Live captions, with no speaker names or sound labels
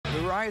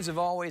Rise have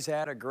always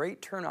had a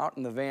great turnout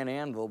in the Van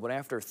Anvil, but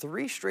after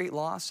 3 straight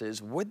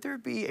losses, would there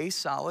be a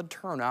solid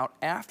turnout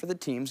after the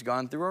team's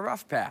gone through a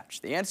rough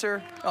patch? The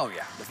answer, oh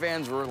yeah, the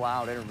fans were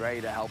loud and ready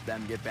to help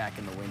them get back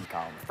in the win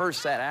column.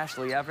 First set,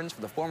 Ashley Evans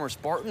for the former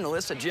Spartan,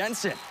 Alyssa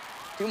Jensen.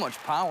 Too much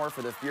power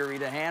for the Fury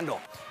to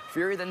handle.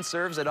 Fury then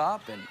serves it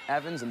up, and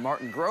Evans and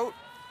Martin Grote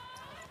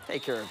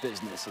take care of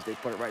business as they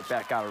put it right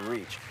back out of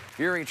reach.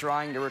 Fury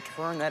trying to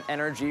return that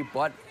energy,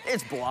 but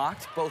it's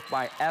blocked, both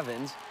by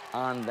Evans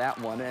on that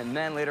one. And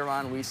then later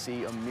on, we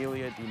see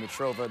Amelia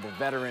Dimitrova, the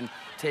veteran,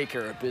 take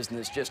care of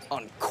business, just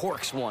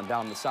uncorks one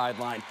down the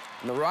sideline.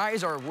 And the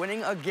Rise are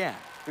winning again,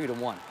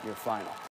 3-1, your final.